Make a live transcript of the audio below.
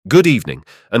Good evening,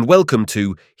 and welcome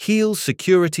to HEAL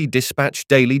Security Dispatch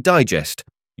Daily Digest,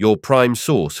 your prime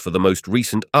source for the most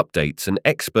recent updates and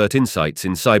expert insights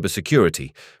in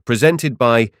cybersecurity, presented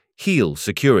by HEAL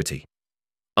Security.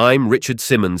 I'm Richard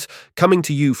Simmons, coming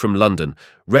to you from London,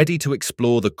 ready to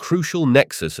explore the crucial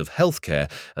nexus of healthcare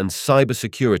and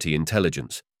cybersecurity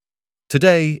intelligence.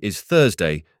 Today is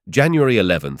Thursday, January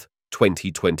 11th,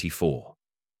 2024.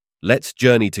 Let's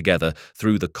journey together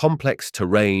through the complex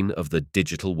terrain of the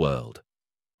digital world.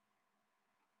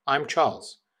 I'm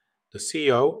Charles, the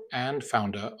CEO and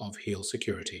founder of HEAL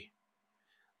Security.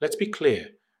 Let's be clear,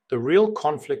 the real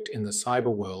conflict in the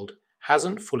cyber world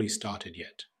hasn't fully started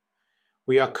yet.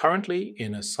 We are currently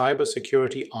in a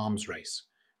cybersecurity arms race,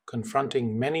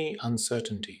 confronting many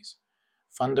uncertainties.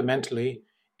 Fundamentally,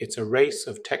 it's a race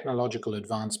of technological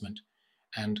advancement,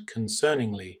 and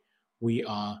concerningly, we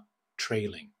are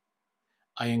trailing.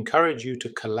 I encourage you to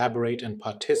collaborate and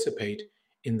participate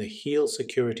in the HEAL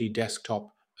Security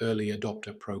Desktop Early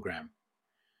Adopter Program.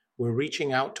 We're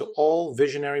reaching out to all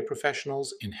visionary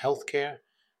professionals in healthcare,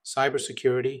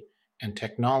 cybersecurity, and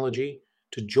technology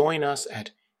to join us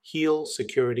at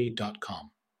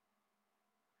healsecurity.com.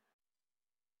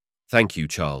 Thank you,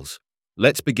 Charles.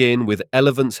 Let's begin with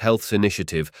Elevance Health's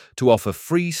initiative to offer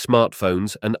free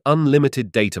smartphones and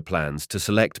unlimited data plans to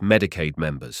select Medicaid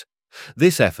members.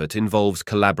 This effort involves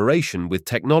collaboration with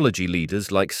technology leaders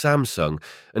like Samsung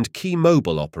and key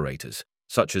mobile operators,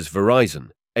 such as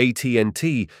Verizon,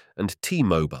 AT&T, and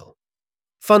T-Mobile.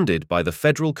 Funded by the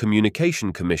Federal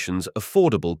Communication Commission's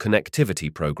Affordable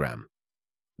Connectivity Program.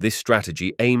 This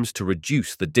strategy aims to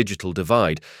reduce the digital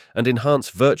divide and enhance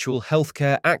virtual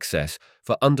healthcare access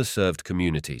for underserved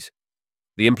communities.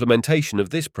 The implementation of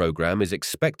this program is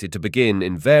expected to begin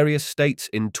in various states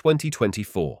in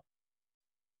 2024.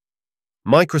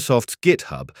 Microsoft's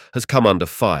Github has come under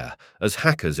fire as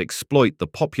hackers exploit the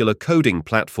popular coding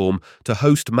platform to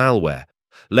host malware,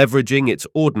 leveraging its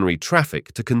ordinary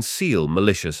traffic to conceal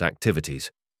malicious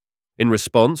activities. In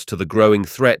response to the growing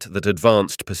threat that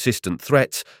Advanced Persistent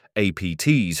Threats,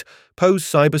 APTs, pose,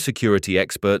 cybersecurity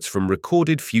experts from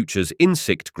Recorded Futures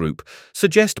Insight Group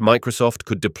suggest Microsoft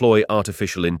could deploy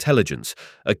artificial intelligence,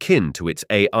 akin to its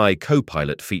AI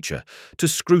Copilot feature, to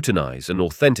scrutinize and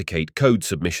authenticate code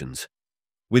submissions.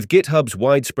 With GitHub's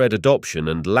widespread adoption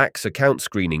and lax account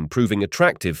screening proving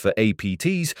attractive for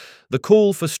APTs, the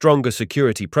call for stronger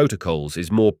security protocols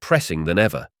is more pressing than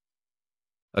ever.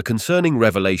 A concerning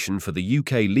revelation for the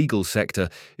UK legal sector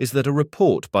is that a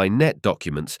report by Net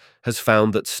Documents has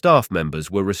found that staff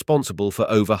members were responsible for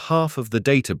over half of the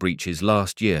data breaches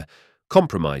last year,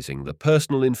 compromising the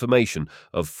personal information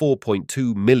of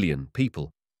 4.2 million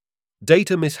people.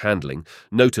 Data mishandling,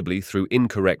 notably through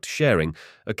incorrect sharing,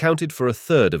 accounted for a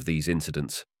third of these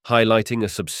incidents, highlighting a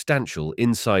substantial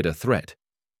insider threat.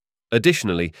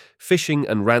 Additionally, phishing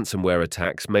and ransomware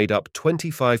attacks made up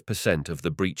 25% of the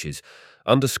breaches,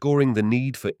 underscoring the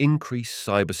need for increased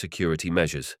cybersecurity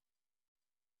measures.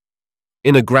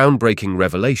 In a groundbreaking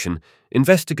revelation,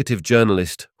 investigative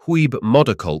journalist Huib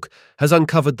Modderkolk has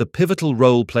uncovered the pivotal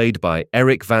role played by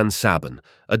Erik van Sabben,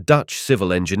 a Dutch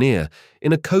civil engineer,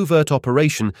 in a covert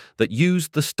operation that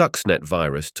used the Stuxnet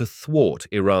virus to thwart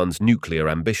Iran's nuclear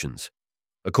ambitions.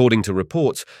 According to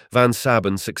reports, van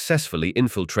Sabben successfully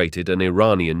infiltrated an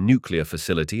Iranian nuclear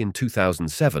facility in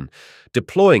 2007,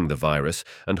 deploying the virus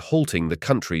and halting the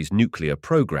country's nuclear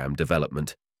program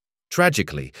development.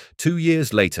 Tragically, 2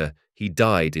 years later, he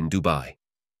died in Dubai.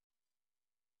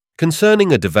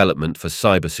 Concerning a development for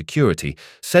cybersecurity,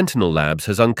 Sentinel Labs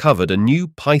has uncovered a new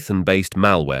Python-based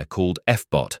malware called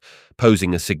FBot,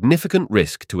 posing a significant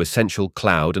risk to essential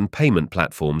cloud and payment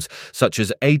platforms such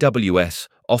as AWS,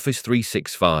 Office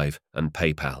 365, and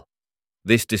PayPal.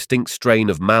 This distinct strain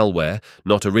of malware,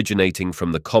 not originating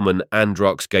from the common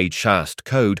Androx-Gate-Shast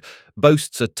code,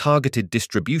 boasts a targeted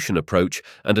distribution approach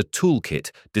and a toolkit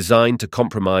designed to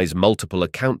compromise multiple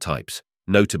account types,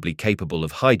 notably capable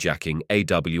of hijacking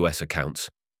AWS accounts.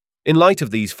 In light of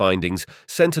these findings,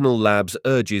 Sentinel Labs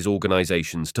urges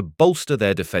organizations to bolster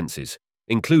their defenses,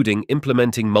 including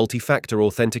implementing multi-factor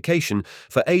authentication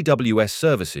for AWS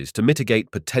services to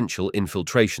mitigate potential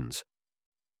infiltrations.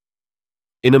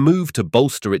 In a move to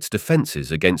bolster its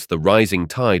defenses against the rising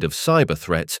tide of cyber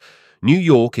threats, New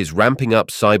York is ramping up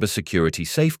cybersecurity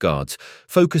safeguards,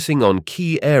 focusing on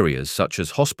key areas such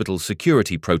as hospital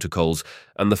security protocols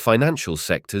and the financial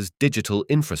sector's digital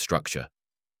infrastructure.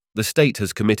 The state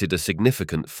has committed a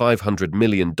significant $500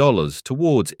 million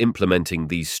towards implementing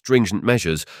these stringent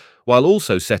measures, while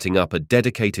also setting up a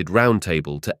dedicated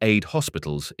roundtable to aid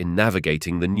hospitals in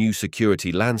navigating the new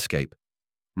security landscape.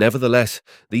 Nevertheless,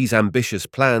 these ambitious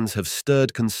plans have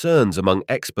stirred concerns among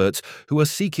experts who are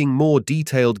seeking more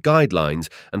detailed guidelines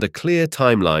and a clear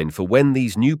timeline for when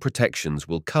these new protections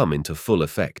will come into full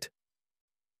effect.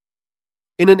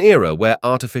 In an era where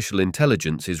artificial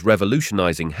intelligence is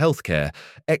revolutionizing healthcare,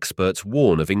 experts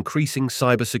warn of increasing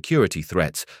cybersecurity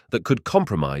threats that could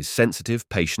compromise sensitive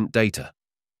patient data.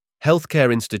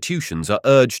 Healthcare institutions are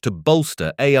urged to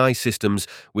bolster AI systems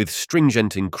with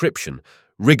stringent encryption,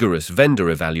 rigorous vendor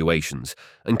evaluations,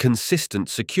 and consistent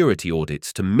security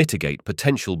audits to mitigate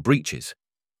potential breaches.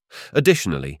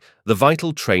 Additionally, the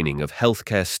vital training of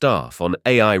healthcare staff on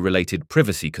AI-related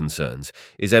privacy concerns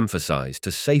is emphasized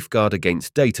to safeguard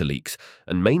against data leaks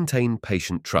and maintain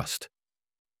patient trust.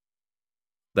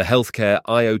 The healthcare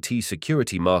IoT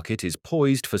security market is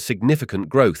poised for significant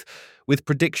growth, with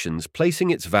predictions placing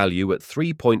its value at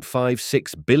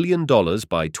 $3.56 billion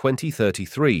by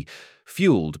 2033,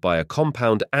 fueled by a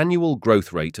compound annual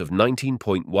growth rate of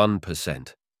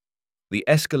 19.1%. The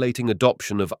escalating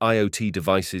adoption of IoT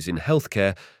devices in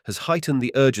healthcare has heightened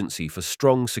the urgency for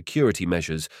strong security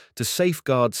measures to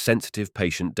safeguard sensitive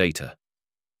patient data.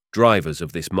 Drivers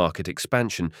of this market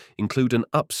expansion include an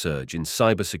upsurge in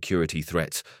cybersecurity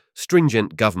threats,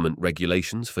 stringent government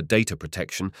regulations for data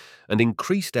protection, and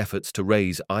increased efforts to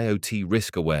raise IoT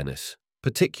risk awareness,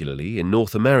 particularly in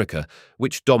North America,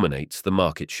 which dominates the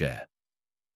market share.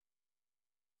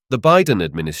 The Biden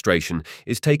administration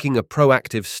is taking a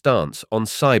proactive stance on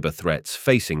cyber threats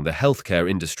facing the healthcare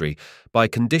industry by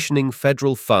conditioning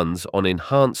federal funds on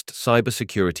enhanced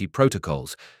cybersecurity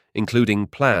protocols, including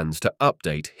plans to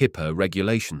update HIPAA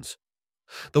regulations.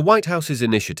 The White House's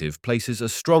initiative places a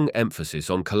strong emphasis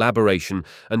on collaboration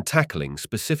and tackling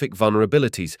specific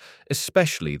vulnerabilities,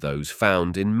 especially those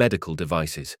found in medical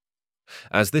devices.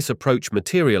 As this approach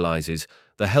materializes,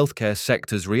 the healthcare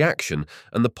sector's reaction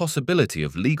and the possibility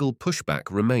of legal pushback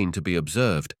remain to be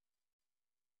observed.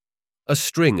 A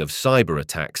string of cyber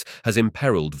attacks has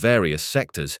imperiled various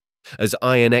sectors, as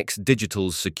INX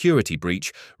Digital's security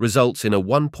breach results in a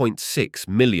 $1.6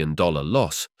 million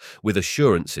loss, with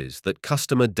assurances that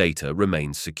customer data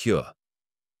remains secure.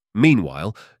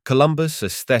 Meanwhile, Columbus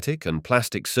Aesthetic and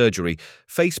Plastic Surgery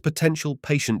face potential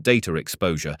patient data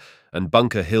exposure, and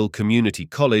Bunker Hill Community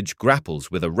College grapples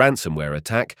with a ransomware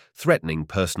attack threatening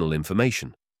personal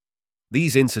information.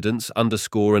 These incidents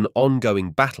underscore an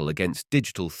ongoing battle against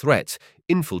digital threats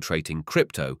infiltrating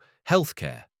crypto,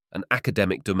 healthcare, and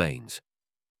academic domains.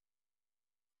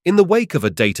 In the wake of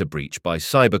a data breach by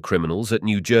cybercriminals at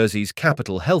New Jersey's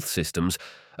Capital Health Systems,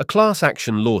 a class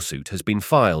action lawsuit has been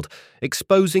filed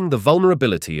exposing the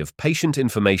vulnerability of patient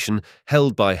information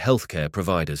held by healthcare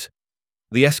providers.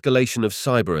 The escalation of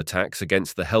cyber attacks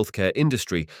against the healthcare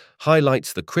industry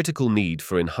highlights the critical need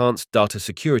for enhanced data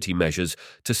security measures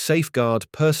to safeguard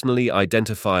personally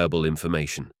identifiable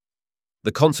information.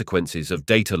 The consequences of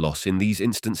data loss in these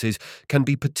instances can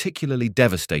be particularly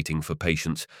devastating for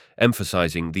patients,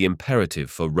 emphasizing the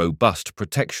imperative for robust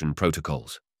protection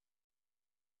protocols.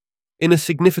 In a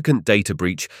significant data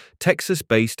breach,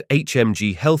 Texas-based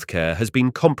HMG Healthcare has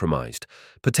been compromised,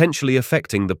 potentially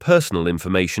affecting the personal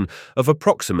information of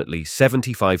approximately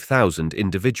 75,000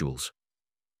 individuals.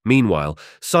 Meanwhile,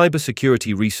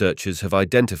 cybersecurity researchers have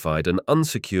identified an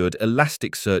unsecured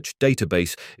Elasticsearch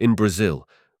database in Brazil,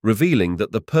 revealing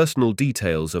that the personal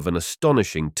details of an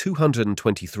astonishing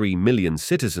 223 million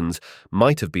citizens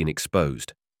might have been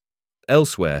exposed.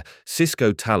 Elsewhere,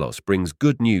 Cisco Talos brings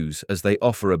good news as they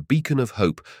offer a beacon of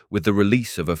hope with the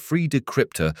release of a free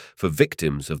decryptor for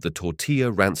victims of the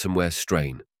Tortilla ransomware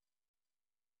strain.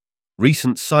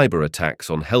 Recent cyber attacks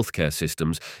on healthcare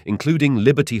systems, including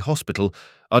Liberty Hospital,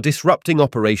 are disrupting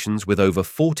operations with over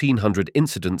 1,400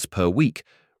 incidents per week,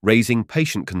 raising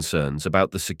patient concerns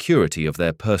about the security of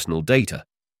their personal data.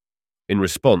 In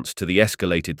response to the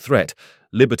escalated threat,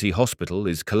 Liberty Hospital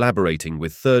is collaborating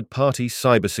with third-party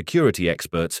cybersecurity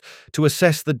experts to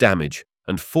assess the damage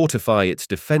and fortify its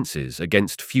defenses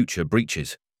against future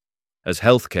breaches. As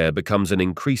healthcare becomes an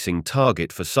increasing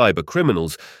target for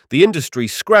cybercriminals, the industry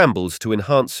scrambles to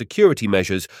enhance security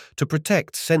measures to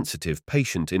protect sensitive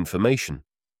patient information.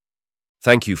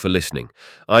 Thank you for listening.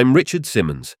 I'm Richard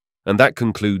Simmons, and that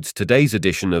concludes today's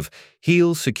edition of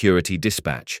HEAL Security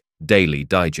Dispatch Daily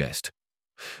Digest.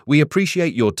 We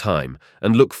appreciate your time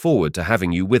and look forward to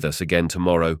having you with us again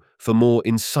tomorrow for more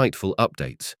insightful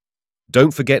updates.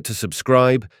 Don't forget to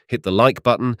subscribe, hit the like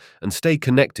button, and stay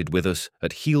connected with us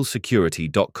at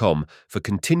healsecurity.com for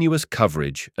continuous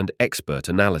coverage and expert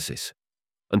analysis.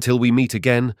 Until we meet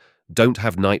again, don't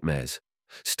have nightmares.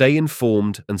 Stay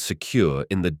informed and secure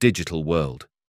in the digital world.